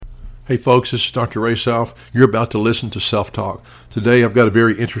Hey folks, this is Dr. Ray Self. You're about to listen to Self-Talk. Today I've got a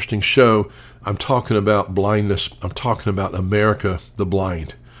very interesting show. I'm talking about blindness. I'm talking about America the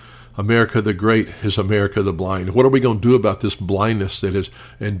blind. America the great is America the blind. What are we going to do about this blindness that is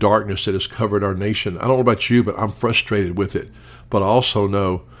and darkness that has covered our nation? I don't know about you, but I'm frustrated with it. But I also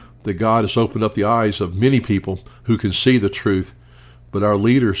know that God has opened up the eyes of many people who can see the truth. But our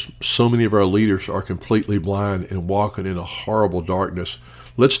leaders, so many of our leaders are completely blind and walking in a horrible darkness.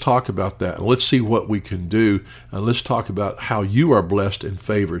 Let's talk about that, and let's see what we can do, and let's talk about how you are blessed and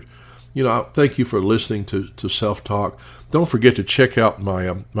favored. You know, thank you for listening to Self-Talk. Don't forget to check out my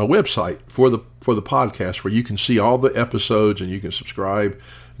website for the podcast, where you can see all the episodes and you can subscribe.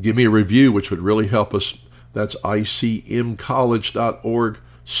 Give me a review, which would really help us. That's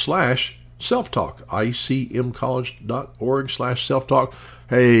icmcollege.org/self-talk. icmcollege.org/self-talk.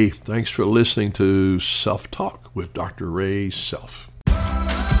 Hey, thanks for listening to Self-Talk with Dr. Ray Self.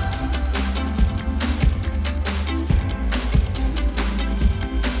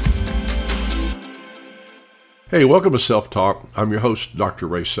 Hey, welcome to Self-Talk. I'm your host, Dr.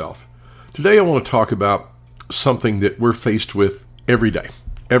 Ray Self. Today I want to talk about something that we're faced with every day,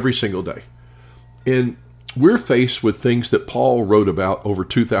 every single day. And we're faced with things that Paul wrote about over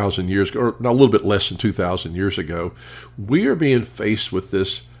 2,000 years ago, or a little bit less than 2,000 years ago. We are being faced with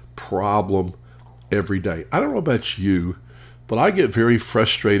this problem every day. I don't know about you, but I get very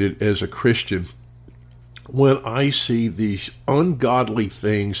frustrated as a Christian when I see these ungodly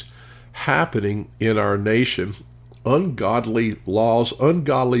things happening in our nation, ungodly laws,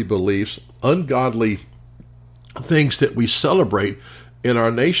 ungodly beliefs, ungodly things that we celebrate in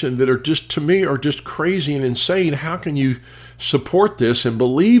our nation that are just, to me, are just crazy and insane. How can you support this and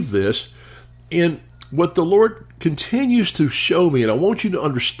believe this? And what the Lord continues to show me, and I want you to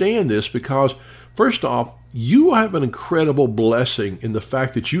understand this, because first off, you have an incredible blessing in the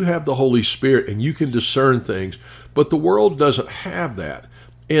fact that you have the Holy Spirit and you can discern things, but the world doesn't have that.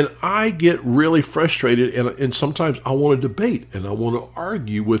 And I get really frustrated, and sometimes I want to debate and I want to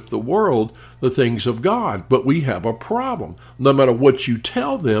argue with the world the things of God. But we have a problem. No matter what you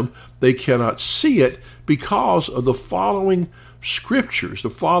tell them, they cannot see it because of the following scriptures, the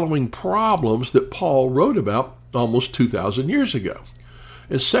following problems that Paul wrote about almost 2,000 years ago.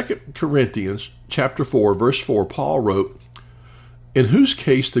 In 2 Corinthians chapter 4, verse 4, Paul wrote, "In whose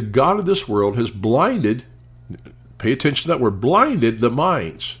case the God of this world has blinded," pay attention to that word, blinded the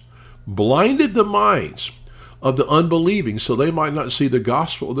minds of the unbelieving, so they might not see the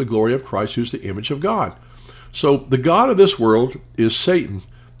gospel of the glory of Christ, who's the image of God. So the God of this world is Satan.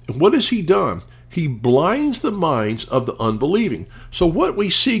 And what has he done? He blinds the minds of the unbelieving. So what we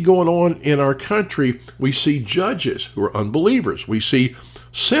see going on in our country, we see judges who are unbelievers. We see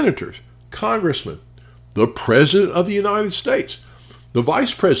senators, congressmen, the president of the United States, the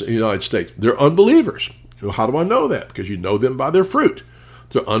vice president of the United States. They're unbelievers. How do I know that? Because you know them by their fruit.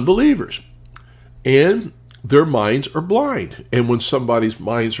 They're unbelievers. And their minds are blind. And when somebody's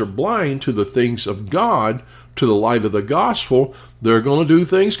minds are blind to the things of God, to the light of the gospel, they're going to do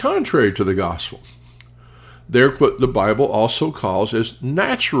things contrary to the gospel. They're what the Bible also calls as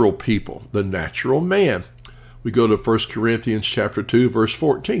natural people, the natural man. We go to 1 Corinthians chapter 2, verse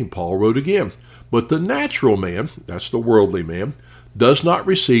 14. Paul wrote again, "But the natural man," that's the worldly man, "does not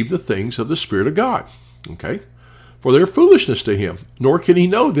receive the things of the Spirit of God." Okay? "For they're foolishness to him, nor can he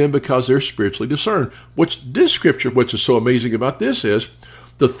know them because they're spiritually discerned." Which this scripture, which is so amazing about this is,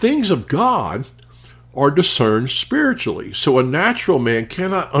 the things of God are discerned spiritually. So a natural man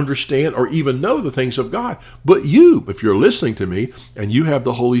cannot understand or even know the things of God. But you, if you're listening to me and you have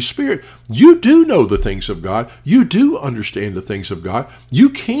the Holy Spirit, you do know the things of God. You do understand the things of God. You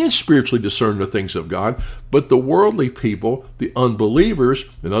can spiritually discern the things of God. But the worldly people, the unbelievers,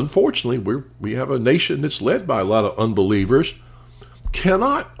 and unfortunately we have a nation that's led by a lot of unbelievers,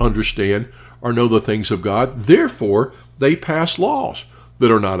 cannot understand or know the things of God. Therefore, they pass laws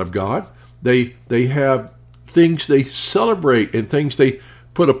that are not of God. They have things they celebrate and things they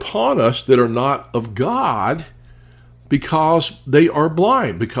put upon us that are not of God because they are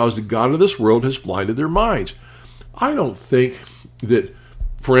blind, because the God of this world has blinded their minds. I don't think that,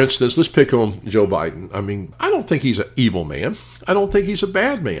 for instance, let's pick on Joe Biden. I mean, I don't think he's an evil man. I don't think he's a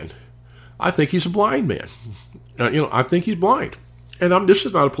bad man. I think he's a blind man. I think he's blind. And this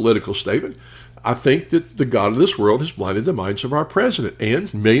is not a political statement. I think that the God of this world has blinded the minds of our president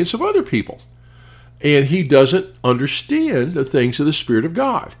and millions of other people. And he doesn't understand the things of the Spirit of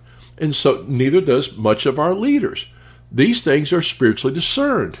God. And so neither does much of our leaders. These things are spiritually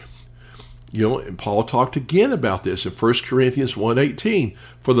discerned. And Paul talked again about this in 1 Corinthians 1:18.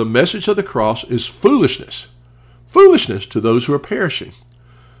 "For the message of the cross is foolishness to those who are perishing.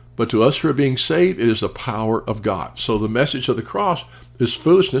 But to us who are being saved, it is the power of God. So the message of the cross is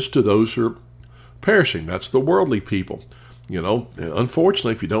foolishness to those who are perishing. That's the worldly people.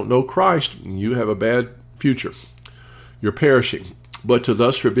 Unfortunately, if you don't know Christ, you have a bad future. You're perishing. But to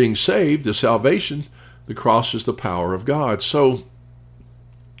those who are being saved, the salvation, the cross is the power of God. So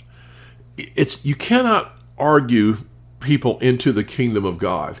you cannot argue people into the kingdom of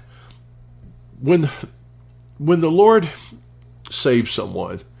God. When the Lord saves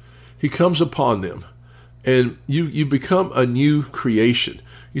someone, he comes upon them, and you become a new creation.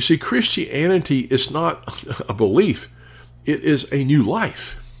 You see, Christianity is not a belief. It is a new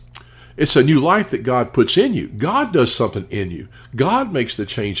life. It's a new life that God puts in you. God does something in you. God makes the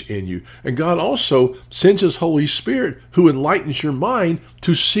change in you. And God also sends his Holy Spirit who enlightens your mind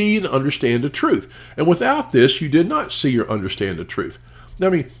to see and understand the truth. And without this, you did not see or understand the truth.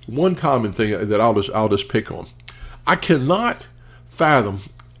 Now, one common thing that I'll just pick on. I cannot fathom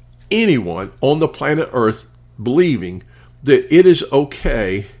anyone on the planet Earth believing that it is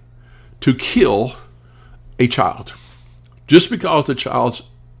okay to kill a child. Just because the child's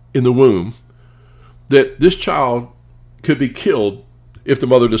in the womb, that this child could be killed if the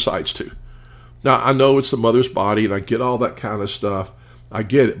mother decides to. Now, I know it's the mother's body, and I get all that kind of stuff. I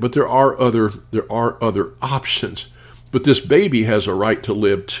get it, but there are other options. But this baby has a right to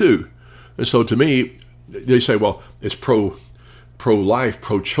live too. And so to me, they say, well, it's pro-life,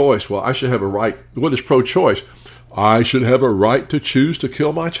 pro-choice. Well, I should have a right. What is pro-choice? I should have a right to choose to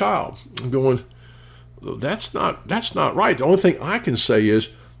kill my child. I'm going, that's not right. The only thing I can say is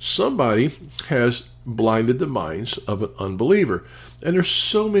somebody has blinded the minds of an unbeliever. And there's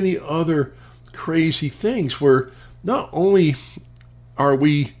so many other crazy things where not only are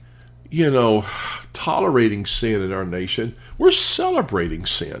we, tolerating sin in our nation, we're celebrating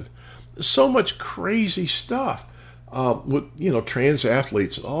sin. So much crazy stuff with, trans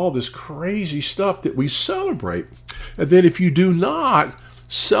athletes and all this crazy stuff that we celebrate. And then if you do not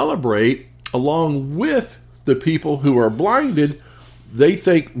celebrate along with the people who are blinded, they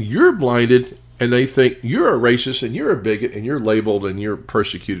think you're blinded, and they think you're a racist and you're a bigot and you're labeled and you're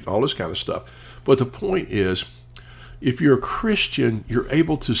persecuted, all this kind of stuff. But the point is, if you're a Christian, you're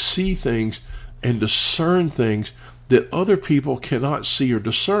able to see things and discern things that other people cannot see or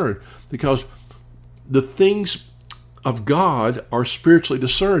discern, because the things of God are spiritually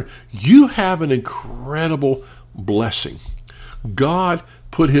discerned. You have an incredible blessing. God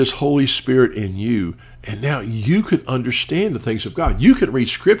put his Holy Spirit in you, and now you can understand the things of God. You can read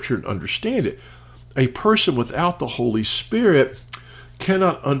Scripture and understand it. A person without the Holy Spirit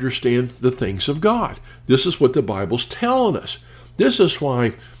cannot understand the things of God. This is what the Bible's telling us. This is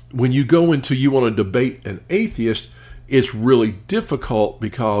why when you want to debate an atheist, it's really difficult,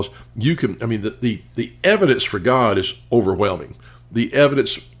 because the evidence for God is overwhelming. The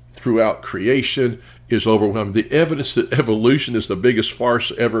evidence throughout creation is overwhelming. The evidence that evolution is the biggest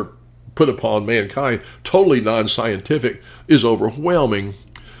farce ever put upon mankind, totally non-scientific, is overwhelming.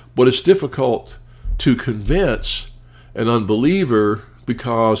 But it's difficult to convince an unbeliever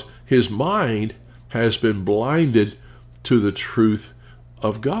because his mind has been blinded to the truth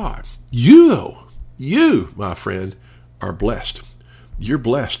of God. You, my friend, are blessed. You're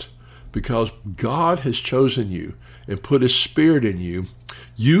blessed because God has chosen you and put his Spirit in you.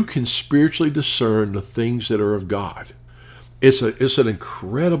 You can spiritually discern the things that are of God. It's an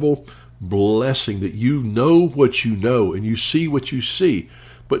incredible blessing that you know what you know and you see what you see.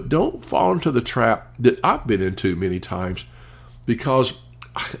 But don't fall into the trap that I've been into many times, because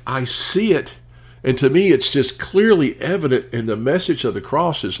I see it, and to me it's just clearly evident, and the message of the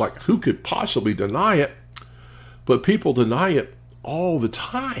cross is like, who could possibly deny it? But people deny it all the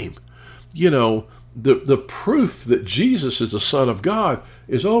time. The proof that Jesus is the Son of God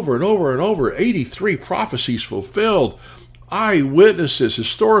is over and over and over. 83 prophecies fulfilled, eyewitnesses,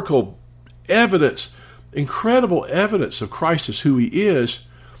 historical evidence, incredible evidence of Christ as who he is.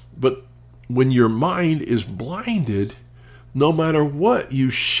 But when your mind is blinded, no matter what you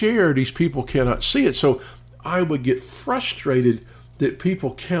share, these people cannot see it. So I would get frustrated that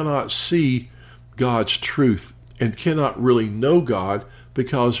people cannot see God's truth and cannot really know God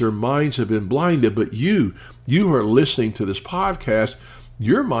because their minds have been blinded. But you are listening to this podcast,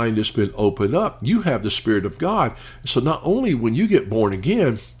 your mind has been opened up. You have the Spirit of God. So not only when you get born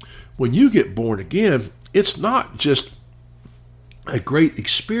again, it's not just a great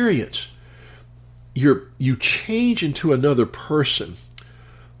experience. You change into another person.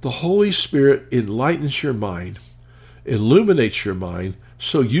 The Holy Spirit enlightens your mind, illuminates your mind,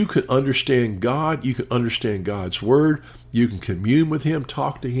 so you can understand God, you can understand God's Word, you can commune with him,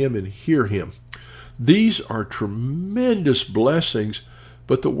 talk to him, and hear him. These are tremendous blessings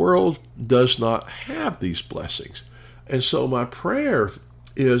But the world does not have these blessings. And so my prayer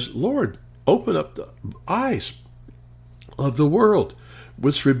is, Lord, open up the eyes of the world.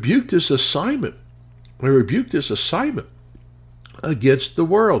 Let's rebuke this assignment. I rebuke this assignment against the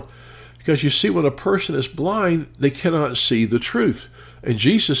world. Because you see, when a person is blind, they cannot see the truth. And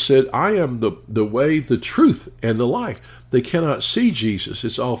Jesus said, I am the way, the truth, and the life. They cannot see Jesus.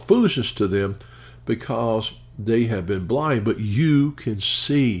 It's all foolishness to them because they have been blind. But you can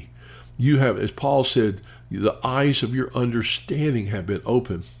see. You have, as Paul said, the eyes of your understanding have been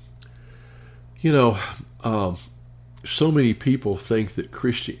opened. You know, so many people think that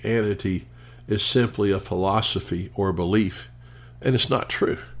Christianity is simply a philosophy or a belief. And it's not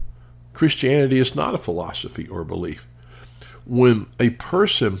true. Christianity is not a philosophy or belief. When a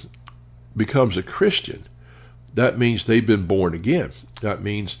person becomes a Christian, that means they've been born again. That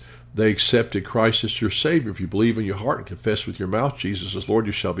means they accepted Christ as your Savior. If you believe in your heart and confess with your mouth Jesus as Lord,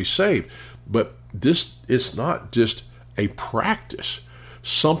 you shall be saved. But this is not just a practice.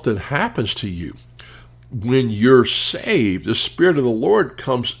 Something happens to you. When you're saved, the Spirit of the Lord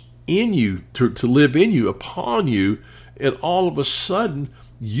comes in you, to live in you, upon you, and all of a sudden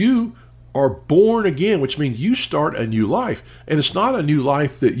you are born again, which means you start a new life. And it's not a new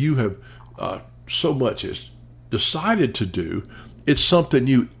life that you have so much as decided to do. It's something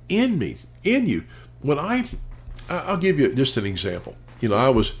new in you. When I'll give you just an example. You know, I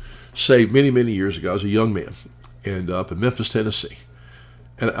was saved many, many years ago. I was a young man and up in Memphis, Tennessee.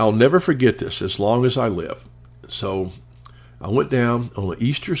 And I'll never forget this as long as I live. So I went down on an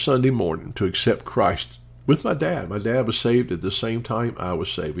Easter Sunday morning to accept Christ with my dad. My dad was saved at the same time I was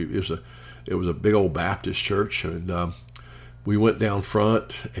saved. It was a big old Baptist church, and we went down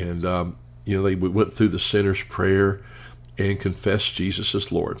front, and we went through the sinner's prayer and confessed Jesus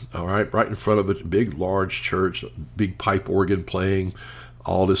as Lord. All right, right in front of a big, large church, big pipe organ playing,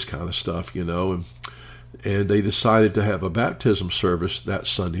 all this kind of stuff, and they decided to have a baptism service that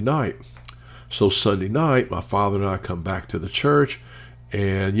Sunday night. So Sunday night, my father and I come back to the church,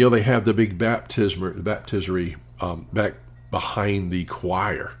 and they have the big baptistery back behind the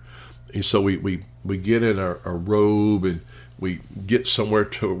choir. And so we get in our robe, and we get somewhere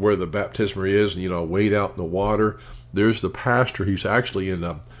to where the baptistery is, and wade out in the water. There's the pastor. He's actually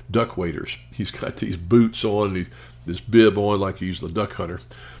in duck waders. He's got these boots on, and this bib on like he's the duck hunter.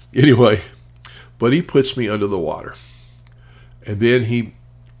 Anyway, but he puts me under the water, and then he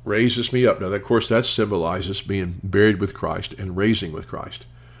raises me up. Now, of course, that symbolizes being buried with Christ and raising with Christ.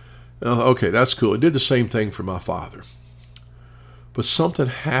 Now, okay, that's cool. It did the same thing for my father. But something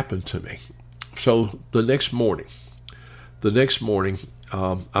happened to me. So the next morning,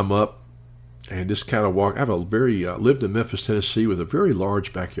 I'm up and just kind of walk. I have lived in Memphis, Tennessee with a very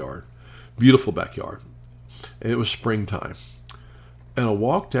large backyard, beautiful backyard. And it was springtime. And I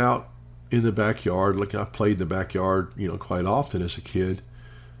walked out in the backyard, like I played in the backyard, quite often as a kid.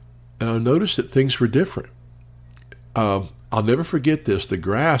 And I noticed that things were different. I'll never forget this. The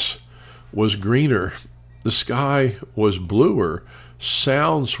grass was greener. The sky was bluer.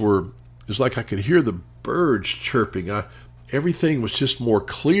 Sounds were, it's like I could hear the birds chirping. Everything was just more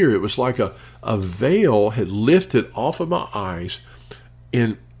clear. It was like a veil had lifted off of my eyes,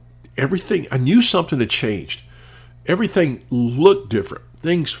 and everything, I knew something had changed. Everything looked different.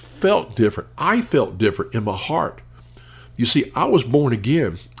 Things felt different. I felt different in my heart. You see, I was born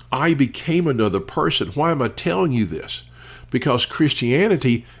again. I became another person. Why am I telling you this? Because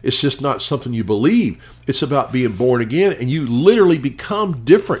Christianity is just not something you believe. It's about being born again, and you literally become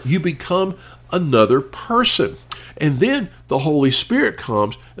different. You become another person. And then the Holy Spirit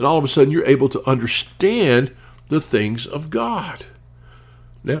comes, and all of a sudden you're able to understand the things of God.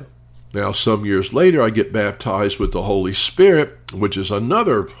 Now, some years later, I get baptized with the Holy Spirit, which is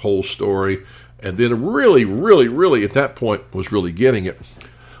another whole story, and then really, at that point, was really getting it.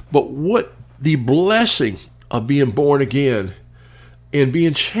 But what the blessing of being born again and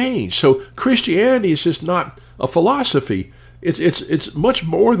being changed. So Christianity is just not a philosophy. It's much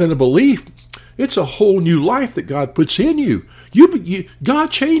more than a belief. It's a whole new life that God puts in you.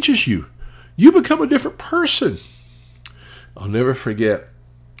 God changes you. You become a different person. I'll never forget.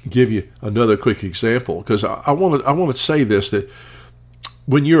 Give you another quick example, because I want to say this, that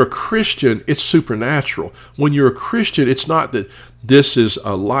when you're a Christian, it's supernatural. When you're a Christian, it's not that this is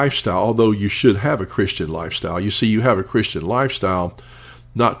a lifestyle, although you should have a Christian lifestyle. You see, you have a Christian lifestyle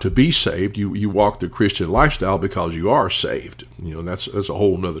not to be saved. You walk the Christian lifestyle because you are saved. That's a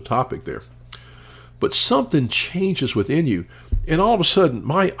whole nother topic there. But something changes within you, and all of a sudden,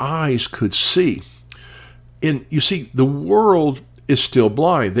 my eyes could see. And you see, the world is still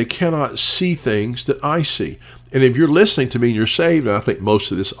blind. They cannot see things that I see. And if you're listening to me and you're saved, and I think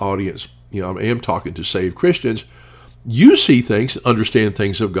most of this audience, I am talking to saved Christians, you see things, understand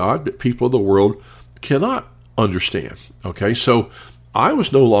things of God that people of the world cannot understand. Okay, so I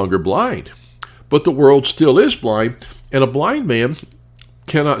was no longer blind, but the world still is blind, and a blind man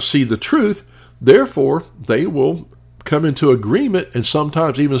cannot see the truth. Therefore, they will come into agreement and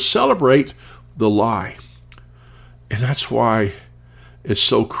sometimes even celebrate the lie. And that's why it's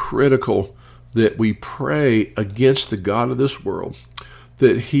so critical that we pray against the god of this world,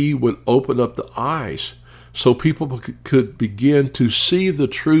 that he would open up the eyes so people could begin to see the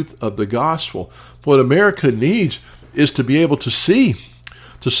truth of the gospel. What America needs is to be able to see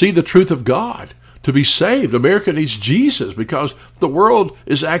the truth of God, to be saved. America needs Jesus because the world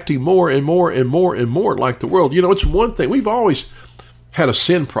is acting more and more and more and more like the world. It's one thing. We've always had a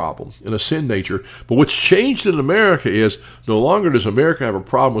sin problem and a sin nature, but what's changed in America is no longer does America have a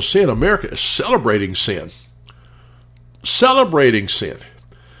problem with sin. America is celebrating sin. Celebrating sin.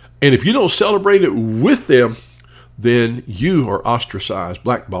 And if you don't celebrate it with them, then you are ostracized,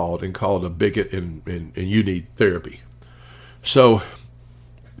 blackballed, and called a bigot, and you need therapy. So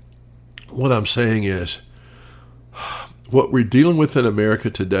what I'm saying is, what we're dealing with in America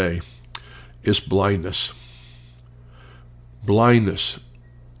today is blindness. Blindness.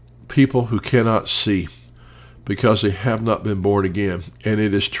 People who cannot see because they have not been born again. And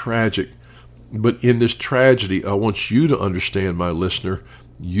it is tragic. But in this tragedy, I want you to understand, my listener,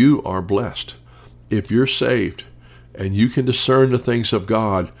 you are blessed. If you're saved and you can discern the things of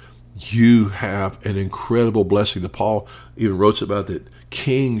God, you have an incredible blessing. Paul even wrote about that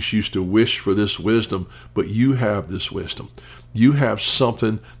kings used to wish for this wisdom, but you have this wisdom. You have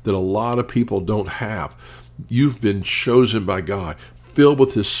something that a lot of people don't have. You've been chosen by God, filled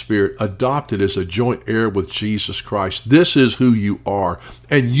with His Spirit, adopted as a joint heir with Jesus Christ. This is who you are,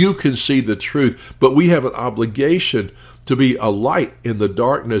 and you can see the truth. But we have an obligation to be a light in the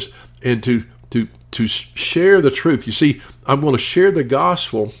darkness and to share the truth. You see, I'm going to share the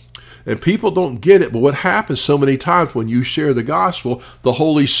gospel, and people don't get it. But what happens so many times when you share the gospel, the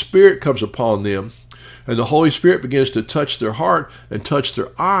Holy Spirit comes upon them, and the Holy Spirit begins to touch their heart and touch their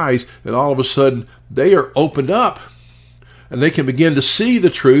eyes, and all of a sudden they are opened up, and they can begin to see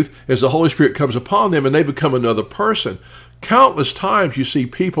the truth as the Holy Spirit comes upon them, and they become another person. Countless times you see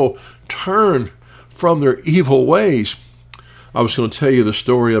people turn from their evil ways. I was going to tell you the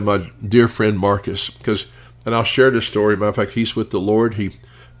story of my dear friend Marcus, and I'll share this story. Matter of fact, he's with the Lord. He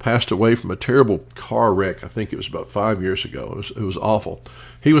passed away from a terrible car wreck. I think it was about 5 years ago. It was awful.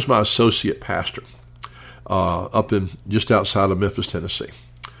 He was my associate pastor up in just outside of Memphis, Tennessee.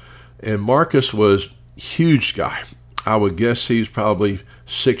 And Marcus was a huge guy. I would guess he's probably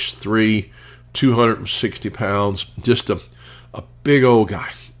 6'3", 260 pounds, just a big old guy.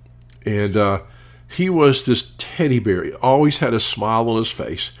 And he was this teddy bear. He always had a smile on his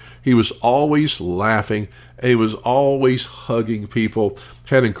face. He was always laughing, and he was always hugging people,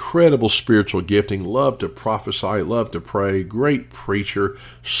 had incredible spiritual gifting, loved to prophesy, loved to pray, great preacher,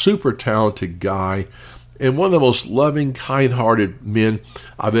 super talented guy, and one of the most loving, kind-hearted men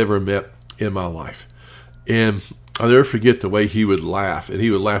I've ever met in my life. And I'll never forget the way he would laugh, and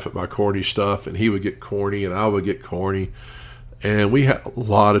he would laugh at my corny stuff, and he would get corny, and I would get corny. And we had a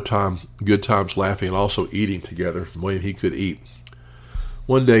lot of good times laughing and also eating together when he could eat.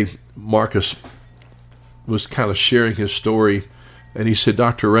 One day, Marcus was kind of sharing his story, and he said,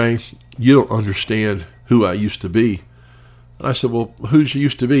 "Dr. Ray, you don't understand who I used to be." And I said, "Well, who'd you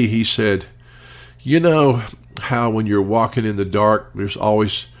used to be?" He said, "You know how when you're walking in the dark,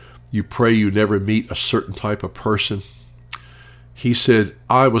 you pray you never meet a certain type of person?" He said,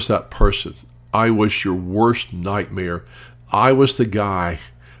 "I was that person. I was your worst nightmare. I was the guy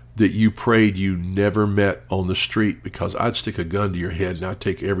that you prayed you never met on the street because I'd stick a gun to your head and I'd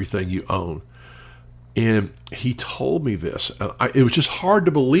take everything you own." And he told me this. And it was just hard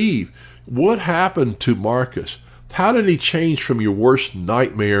to believe. What happened to Marcus? How did he change from your worst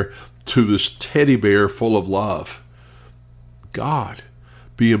nightmare to this teddy bear full of love? God,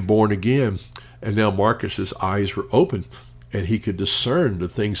 being born again. And now Marcus's eyes were open, and he could discern the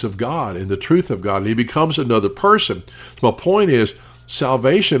things of God and the truth of God, and he becomes another person. So my point is,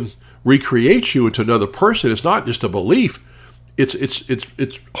 salvation recreates you into another person. It's not just a belief. It's a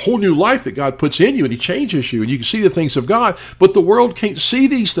whole new life that God puts in you, and He changes you, and you can see the things of God. But the world can't see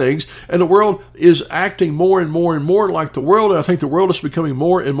these things, and the world is acting more and more and more like the world. And I think the world is becoming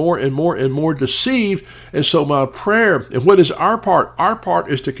more and more and more and more deceived. And so my prayer, and what is our part? Our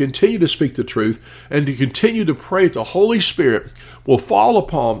part is to continue to speak the truth and to continue to pray that the Holy Spirit will fall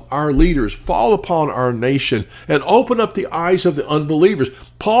upon our leaders, fall upon our nation, and open up the eyes of the unbelievers.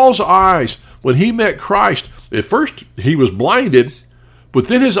 Paul's eyes, when he met Christ, At first, he was blinded, but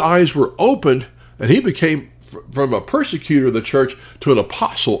then his eyes were opened, and he became from a persecutor of the church to an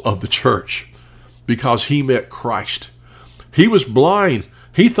apostle of the church because he met Christ. He was blind.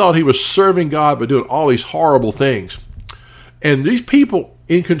 He thought he was serving God by doing all these horrible things. And these people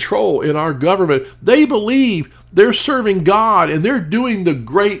in control in our government, they believe they're serving God and they're doing the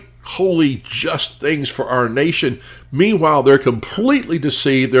great, holy, just things for our nation. Meanwhile, they're completely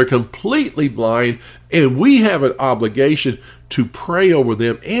deceived. They're completely blind. And we have an obligation to pray over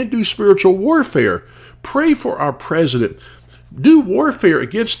them and do spiritual warfare. Pray for our president. Do warfare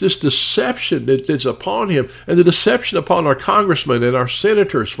against this deception that's upon him and the deception upon our congressmen and our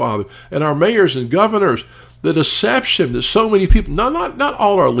senators, Father, and our mayors and governors. The deception that so many people, not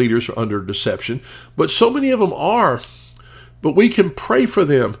all our leaders are under deception, but so many of them are. But we can pray for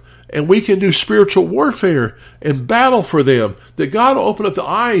them and we can do spiritual warfare and battle for them. That God will open up the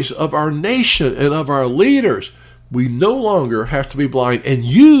eyes of our nation and of our leaders. We no longer have to be blind. And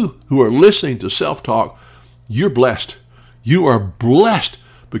you who are listening to Self-Talk, you're blessed. You are blessed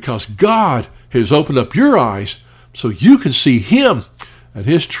because God has opened up your eyes so you can see Him and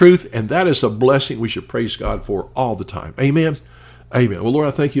His truth, and that is a blessing we should praise God for all the time. Amen? Amen. Well, Lord,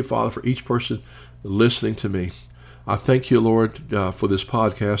 I thank you, Father, for each person listening to me. I thank you, Lord, for this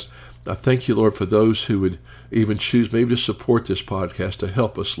podcast. I thank you, Lord, for those who would even choose maybe to support this podcast to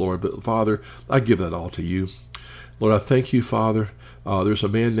help us, Lord. But, Father, I give that all to you. Lord, I thank you, Father. There's a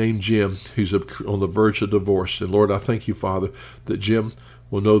man named Jim who's on the verge of divorce. And, Lord, I thank you, Father, that Jim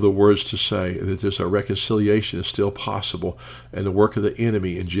will know the words to say, and that there's a reconciliation is still possible, and the work of the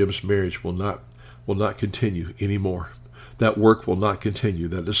enemy in Jim's marriage will not continue anymore. That work will not continue.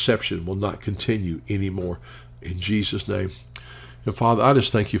 That deception will not continue anymore. In Jesus' name. And, Father, I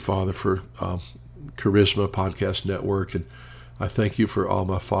just thank you, Father, for Charisma Podcast Network, and I thank you for all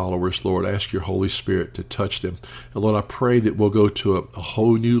my followers, Lord. I ask your Holy Spirit to touch them. And, Lord, I pray that we'll go to a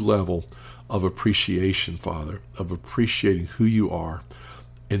whole new level of appreciation, Father, of appreciating who you are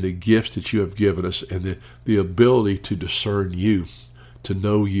and the gifts that you have given us and the ability to discern you, to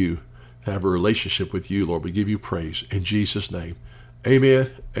know you, have a relationship with you, Lord. We give you praise. In Jesus' name, amen,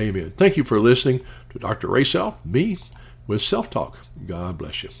 amen. Thank you for listening to Dr. Ray Self, me, with Self-Talk. God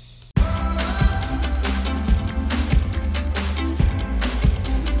bless you.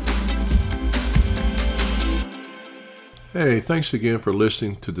 Hey, thanks again for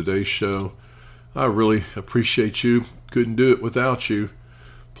listening to today's show. I really appreciate you. Couldn't do it without you.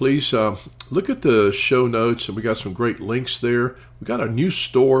 Please look at the show notes, and we got some great links there. We got a new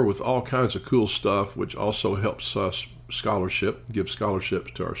store with all kinds of cool stuff, which also helps us give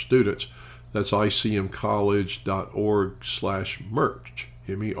scholarships to our students. That's icmcollege.org/merch, MERCH.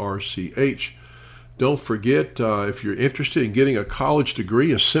 Don't forget, if you're interested in getting a college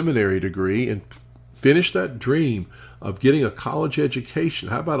degree, a seminary degree, and finish that dream of getting a college education,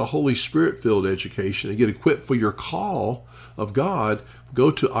 how about a Holy Spirit-filled education, and get equipped for your call of God, go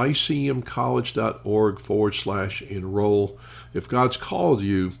to icmcollege.org/enroll. If God's called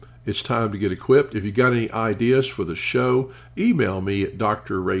you, it's time to get equipped. If you got any ideas for the show, email me at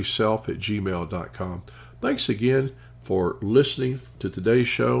drrayself@gmail.com. Thanks again for listening to today's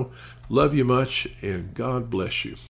show. Love you much, and God bless you.